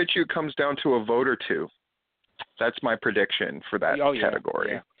be, I bet you it comes down to a vote or two. That's my prediction for that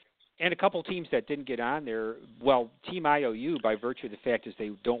category. Yeah. And a couple teams that didn't get on there, well, Team IOU, by virtue of the fact is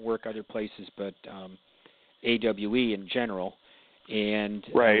they don't work other places but AWE in general, and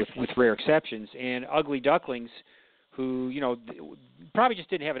with rare exceptions, and Ugly Ducklings, who, you know, probably just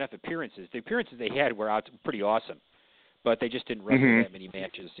didn't have enough appearances. The appearances they had were pretty awesome, but they just didn't wrestle that many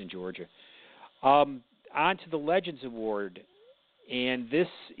matches in Georgia. On to the Legends Award, and this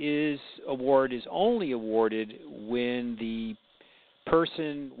award is only awarded when the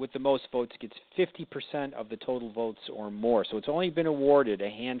person with the most votes gets 50% of the total votes or more. So it's only been awarded a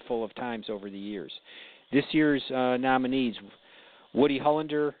handful of times over the years. This year's nominees: Woody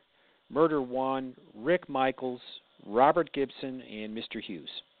Hollander, Murder One, Rick Michaels, Robert Gibson, and Mr. Hughes.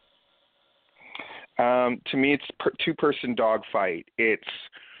 To me, it's two-person dogfight. It's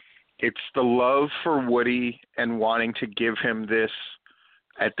it's the love for Woody and wanting to give him this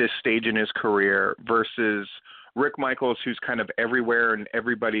at this stage in his career versus Rick Michaels, who's kind of everywhere and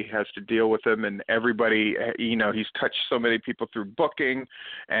everybody has to deal with him, and everybody, he's touched so many people through booking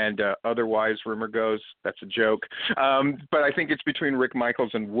and otherwise, rumor goes, that's a joke. But I think it's between Rick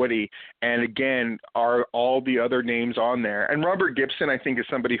Michaels and Woody, and again, are all the other names on there. And Robert Gibson, I think, is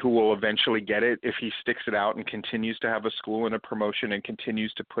somebody who will eventually get it if he sticks it out and continues to have a school and a promotion and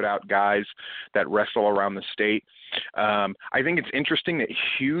continues to put out guys that wrestle around the state. I think it's interesting that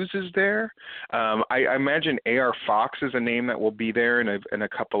Hughes is there. I imagine A.R. Fox is a name that will be there in a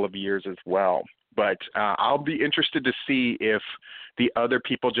couple of years as well. But I'll be interested to see if the other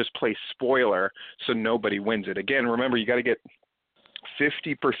people just play spoiler so nobody wins it. Again, remember, you got to get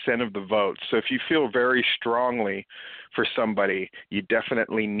 50% of the votes. So if you feel very strongly for somebody, you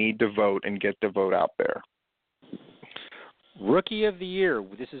definitely need to vote and get the vote out there. Rookie of the Year.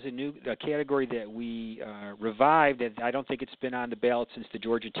 This is a category that we revived, and I don't think it's been on the ballot since the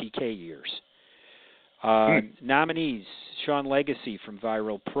Georgia TK years. Nominees: Sean Legacy from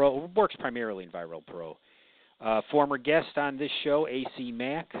Viral Pro, works primarily in Viral Pro. Former guest on this show, AC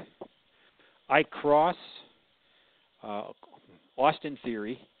Mack, Ike Cross, Austin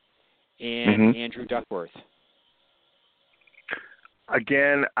Theory, and Andrew Duckworth.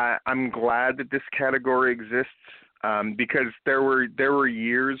 Again, I'm glad that this category exists. Because there were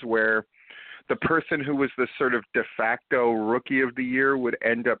years where the person who was the sort of de facto Rookie of the Year would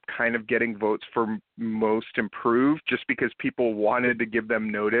end up kind of getting votes for most improved just because people wanted to give them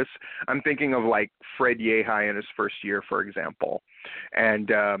notice. I'm thinking of like Fred Yehi in his first year, for example. And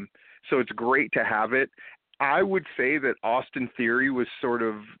so it's great to have it. I would say that Austin Theory was sort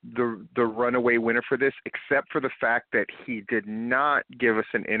of the runaway winner for this, except for the fact that he did not give us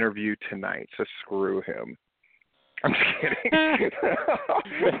an interview tonight, so screw him. I'm just kidding.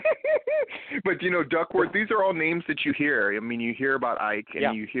 But, Duckworth, these are all names that you hear. I mean, you hear about Ike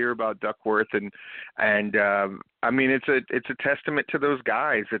and you hear about Duckworth and I mean, it's a testament to those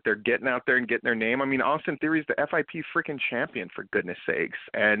guys that they're getting out there and getting their name. I mean, Austin Theory's the FIP freaking champion, for goodness sakes.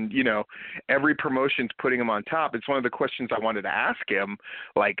 And, every promotion's putting him on top. It's one of the questions I wanted to ask him.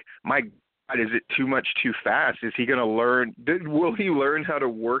 Like, my God, is it too much too fast? Is he going to will he learn how to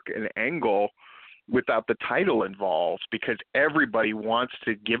work an angle without the title involved, because everybody wants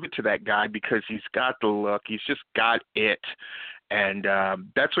to give it to that guy because he's got the look. He's just got it. And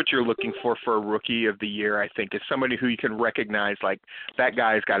that's what you're looking for a Rookie of the Year, I think, is somebody who you can recognize, like, that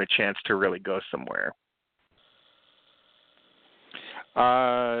guy's got a chance to really go somewhere.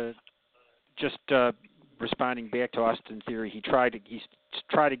 Responding back to Austin Theory, he tried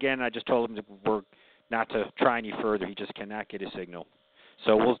again. I just told him not to try any further. He just cannot get a signal.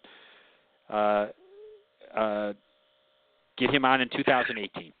 So we'll get him on in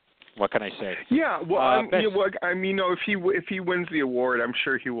 2018. What can I say? Yeah, well, if he wins the award, I'm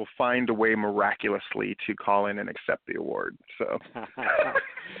sure he will find a way miraculously to call in and accept the award. So,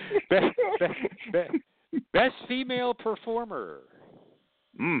 best female performer: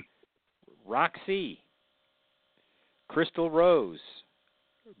 Roxy, Crystal Rose,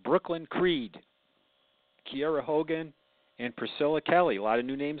 Brooklyn Creed, Kiera Hogan, and Priscilla Kelly. A lot of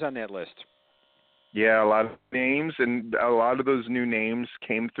new names on that list. Yeah, a lot of names, and a lot of those new names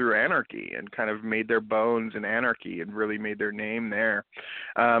came through Anarchy and kind of made their bones in Anarchy and really made their name there.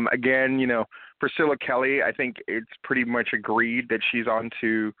 Again, Priscilla Kelly, I think it's pretty much agreed that she's going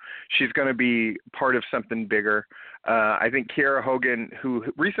to be part of something bigger. I think Kiera Hogan, who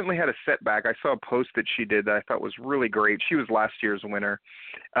recently had a setback, I saw a post that she did that I thought was really great. She was last year's winner,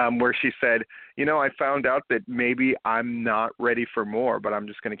 where she said, I found out that maybe I'm not ready for more, but I'm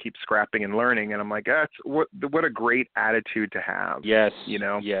just going to keep scrapping and learning. And I'm like, that's what a great attitude to have. Yes.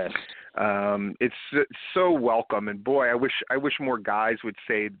 Yes. It's so welcome. And boy, I wish more guys would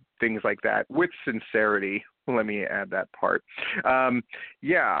say things like that with sincerity. Let me add that part.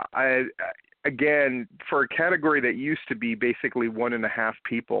 Again, for a category that used to be basically 1.5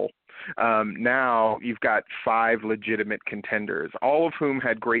 people, now you've got 5 legitimate contenders, all of whom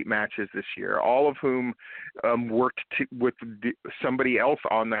had great matches this year, all of whom worked with somebody else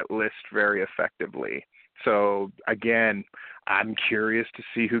on that list very effectively. So, again, I'm curious to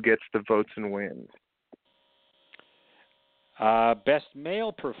see who gets the votes and wins. Best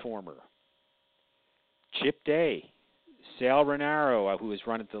male performer: Chip Day, Sal Renaro, who has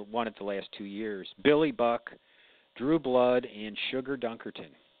won it the last 2 years, Billy Buck, Drew Blood, and Sugar Dunkerton.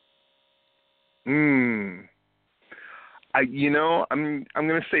 I'm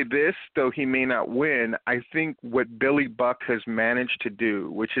going to say this, though he may not win. I think what Billy Buck has managed to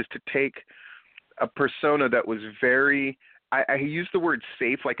do, which is to take a persona that was very I use the word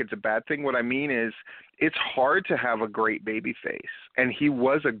safe like it's a bad thing. What I mean is it's hard to have a great baby face, and he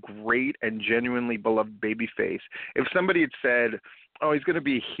was a great and genuinely beloved baby face. If somebody had said, oh, he's going to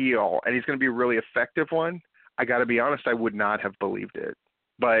be a heel and he's going to be a really effective one, I got to be honest, I would not have believed it.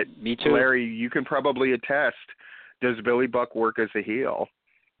 But Me too. Larry, you can probably attest, does Billy Buck work as a heel?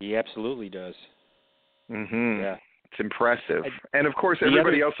 He absolutely does. Mm-hmm. Yeah. It's impressive. And, of course,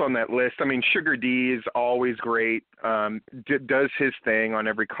 everybody else on that list, I mean, Sugar D is always great, does his thing on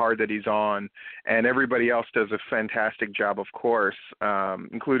every card that he's on, and everybody else does a fantastic job, of course,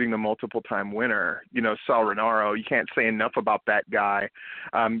 including the multiple-time winner. You know, Sal Rinauro, you can't say enough about that guy.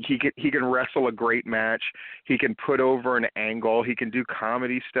 He can wrestle a great match. He can put over an angle. He can do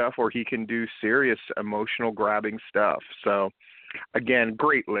comedy stuff, or he can do serious, emotional, grabbing stuff. So, again,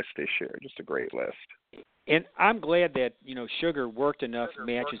 great list this year, just a great list. And I'm glad that, you know, Sugar worked enough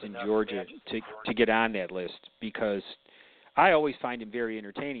matches in Georgia to get on that list, because I always find him very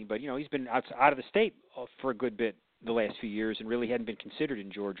entertaining. But, you know, he's been out of the state for a good bit the last few years and really hadn't been considered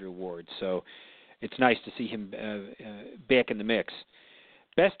in Georgia awards. So it's nice to see him back in the mix.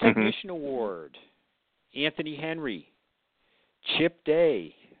 Best Technician Award, Anthony Henry, Chip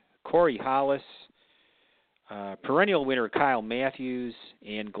Day, Corey Hollis, perennial winner Kyle Matthews,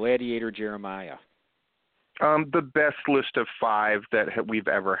 and Gladiator Jeremiah. The best list of 5 that we've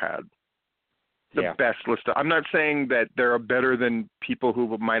ever had. The best list. I'm not saying that they're better than people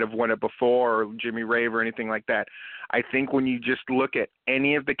who might have won it before, or Jimmy Rave or anything like that. I think when you just look at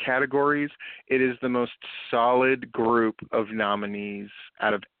any of the categories, it is the most solid group of nominees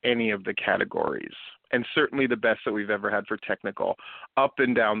out of any of the categories. And certainly the best that we've ever had for technical, up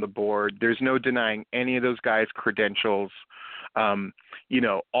and down the board. There's no denying any of those guys' credentials. You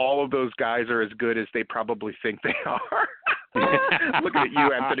know, all of those guys are as good as they probably think they are. Looking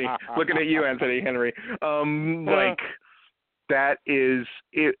at you, Anthony Henry. Like, that is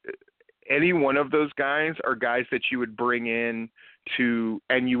it. Any one of those guys are guys that you would bring in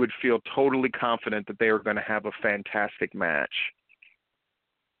and you would feel totally confident that they are going to have a fantastic match.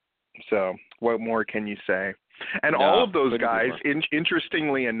 So what more can you say? And all of those guys,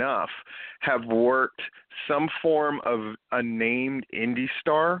 interestingly enough, have worked some form of a named indie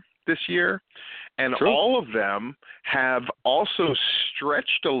star this year. And all of them have also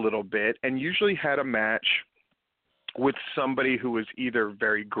stretched a little bit and usually had a match with somebody who was either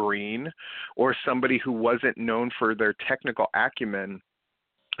very green or somebody who wasn't known for their technical acumen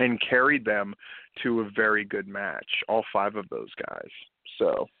and carried them to a very good match, all 5 of those guys.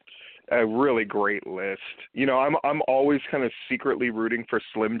 So a really great list. You know, I'm always kind of secretly rooting for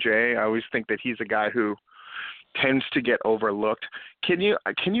Slim J. I always think that he's a guy who tends to get overlooked. Can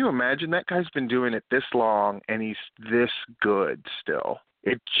you imagine that guy's been doing it this long and he's this good still?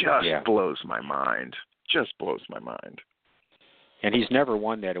 It just blows my mind. Just blows my mind. And he's never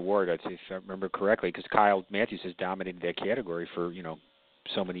won that award, if I remember correctly, because Kyle Matthews has dominated that category for, you know,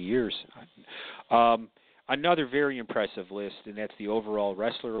 so many years. Another very impressive list, and that's the Overall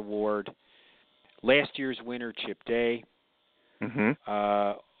Wrestler Award. Last year's winner, Chip Day.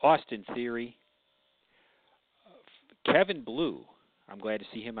 Austin Theory. Kevin Blue. I'm glad to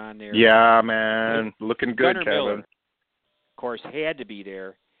see him on there. Yeah, man. Looking good, Gunnar Kevin. Miller, of course, had to be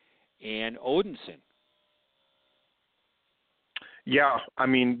there. And Odinson. Yeah, I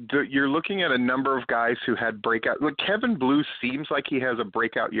mean, you're looking at a number of guys who had breakout. Look, Kevin Blue seems like he has a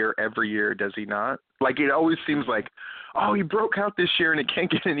breakout year every year, does he not? Like, it always seems like, oh, he broke out this year and it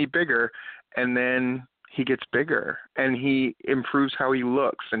can't get any bigger. And then he gets bigger and he improves how he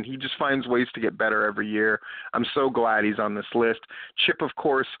looks and he just finds ways to get better every year. I'm so glad he's on this list. Chip, of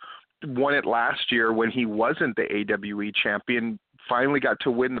course, won it last year when he wasn't the AWE champion, finally got to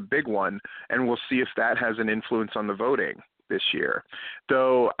win the big one, and we'll see if that has an influence on the voting this year.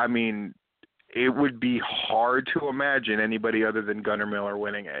 Though, I mean, it would be hard to imagine anybody other than Gunnar Miller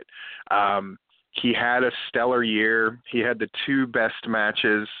winning it. He had a stellar year. He had the 2 best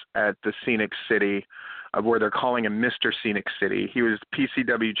matches at the Scenic City, where they're calling him Mr. Scenic City. He was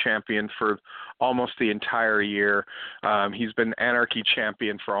PCW champion for almost the entire year. He's been Anarchy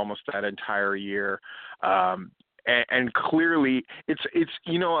champion for almost that entire year. And clearly, it's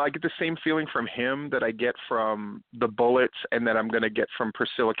you know, I get the same feeling from him that I get from the Bullets and that I'm going to get from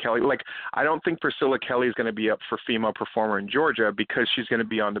Priscilla Kelly. Like, I don't think Priscilla Kelly is going to be up for Female Performer in Georgia because she's going to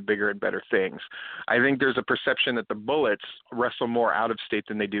be on the bigger and better things. I think there's a perception that the Bullets wrestle more out of state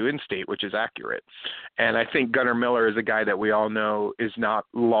than they do in state, which is accurate. And I think Gunnar Miller is a guy that we all know is not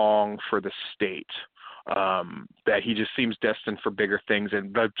long for the state. that he just seems destined for bigger things.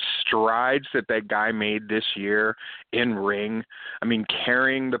 And the strides that guy made this year in ring, I mean,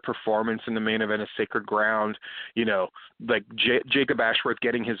 carrying the performance in the main event of Sacred Ground, like Jacob Ashworth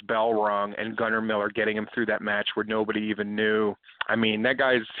getting his bell rung and Gunnar Miller getting him through that match where nobody even knew. I mean, that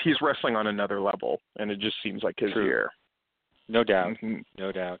he's wrestling on another level, and it just seems like his year. No doubt. Mm-hmm.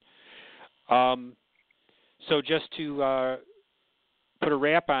 No doubt. So just to put a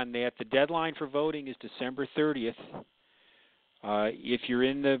wrap on that, the deadline for voting is December 30th. If you're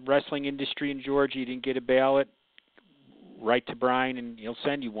in the wrestling industry in Georgia, you didn't get a ballot, write to Brian and he'll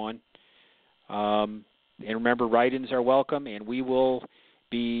send you one. And remember, write-ins are welcome, and we will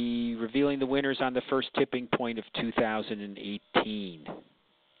be revealing the winners on the first tipping point of 2018.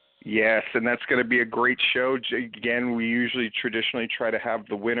 Yes, and that's going to be a great show. Again, we usually traditionally try to have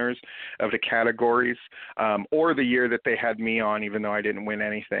the winners of the categories or the year that they had me on, even though I didn't win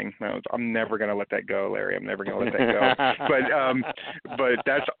anything. I'm never going to let that go, Larry. I'm never going to let that go. But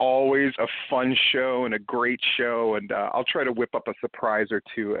that's always a fun show and a great show, and I'll try to whip up a surprise or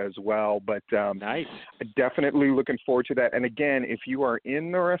two as well. But nice. Definitely looking forward to that. And again, if you are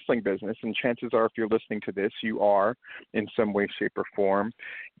in the wrestling business, and chances are if you're listening to this, you are in some way, shape, or form,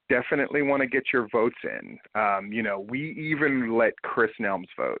 definitely want to get your votes in. We even let Chris Nelms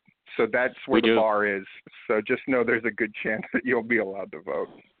vote. So that's where the bar is. So just know there's a good chance that you'll be allowed to vote.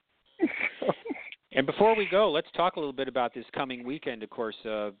 And before we go, let's talk a little bit about this coming weekend. Of course,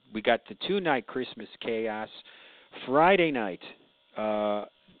 we got the 2-night Christmas chaos. Friday night,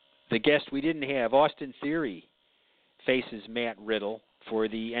 the guest we didn't have, Austin Theory, faces Matt Riddle for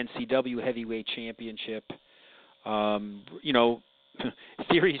the NCW Heavyweight Championship.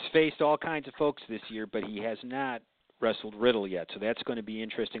 Theory's faced all kinds of folks this year, but he has not wrestled Riddle yet, so that's going to be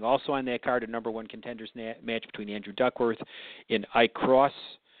interesting. Also on that card, a number one contenders match between Andrew Duckworth and Ike Cross,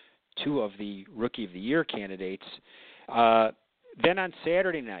 two of the Rookie of the Year candidates. Then on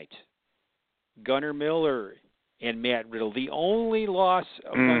Saturday night, Gunnar Miller and Matt Riddle. The only loss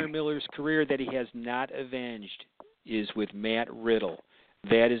of Gunnar Miller's career that he has not avenged is with Matt Riddle.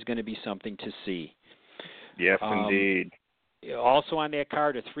 That is going to be something to see. Yes, indeed. Also on that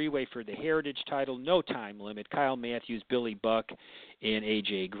card, a three-way for the Heritage title, no time limit. Kyle Matthews, Billy Buck, and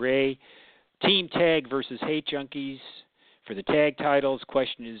A.J. Gray. Team Tag versus Hate Junkies for the tag titles.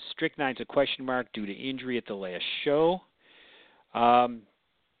 Question is, Strychnine's a question mark due to injury at the last show.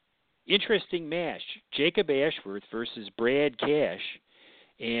 Interesting match. Jacob Ashworth versus Brad Cash.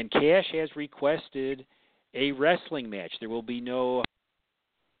 And Cash has requested a wrestling match. There will be no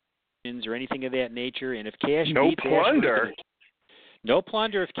or anything of that nature. And if Cash beats Ashworth... No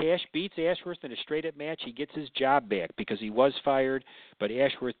plunder. If Cash beats Ashworth in a straight-up match, he gets his job back because he was fired, but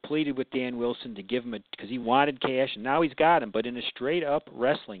Ashworth pleaded with Dan Wilson to give him because he wanted Cash, and now he's got him, but in a straight-up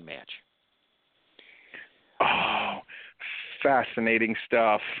wrestling match. Oh, fascinating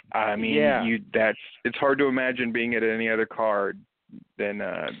stuff. I mean, it's hard to imagine being at any other card than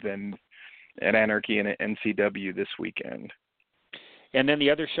at Anarchy and at NCW this weekend. And then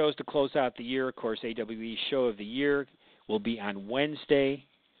the other shows to close out the year, of course, AWE Show of the Year will be on Wednesday,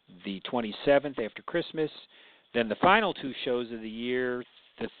 the 27th after Christmas. Then the final two shows of the year,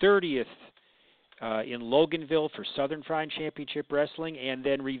 the 30th in Loganville for Southern Fried Championship Wrestling, and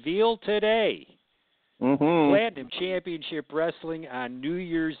then revealed today, Platinum Championship Wrestling on New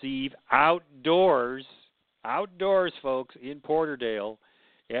Year's Eve, outdoors, folks, in Porterdale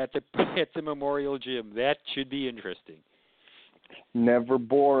at the Memorial Gym. That should be interesting. Never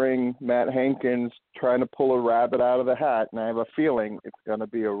boring. Matt Hankins trying to pull a rabbit out of the hat, and I have a feeling it's going to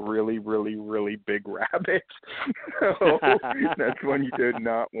be a really, really, really big rabbit. So that's one you did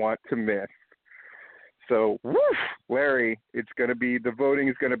not want to miss. So, Larry, the voting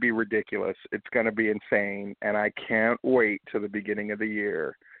is going to be ridiculous. It's going to be insane, and I can't wait till the beginning of the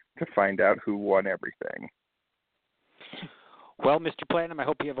year to find out who won everything. Well, Mr. Platinum, I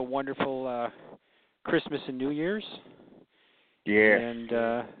hope you have a wonderful Christmas and New Year's. Yeah. And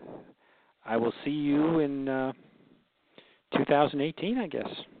I will see you in 2018, I guess.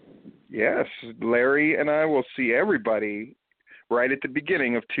 Yes. Larry and I will see everybody right at the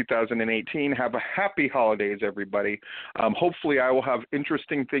beginning of 2018. Have a happy holidays, everybody. Hopefully I will have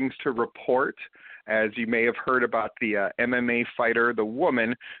interesting things to report. As you may have heard about the MMA fighter, the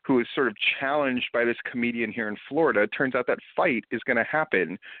woman who is sort of challenged by this comedian here in Florida. It turns out that fight is going to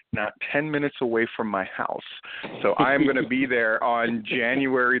happen not 10 minutes away from my house. So I'm going to be there on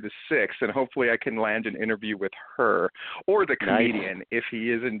January the 6th, and hopefully I can land an interview with her or the comedian if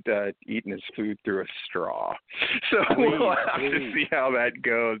he isn't eating his food through a straw. So we'll have to see how that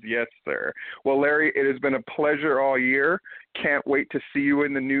goes. Yes, sir. Well, Larry, it has been a pleasure all year. Can't wait to see you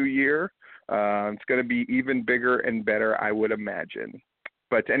in the new year. It's going to be even bigger and better, I would imagine.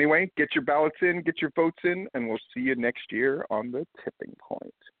 But anyway, get your ballots in, get your votes in, and we'll see you next year on the tipping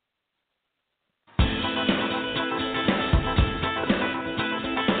point.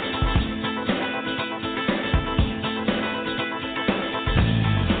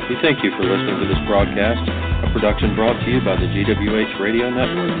 We thank you for listening to this broadcast, a production brought to you by the GWH Radio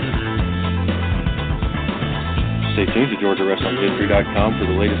Network. Stay tuned to GeorgiaWrestlingHistory.com for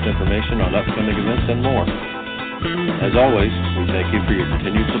the latest information on upcoming events and more. As always, we thank you for your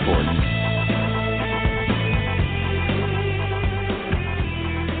continued support.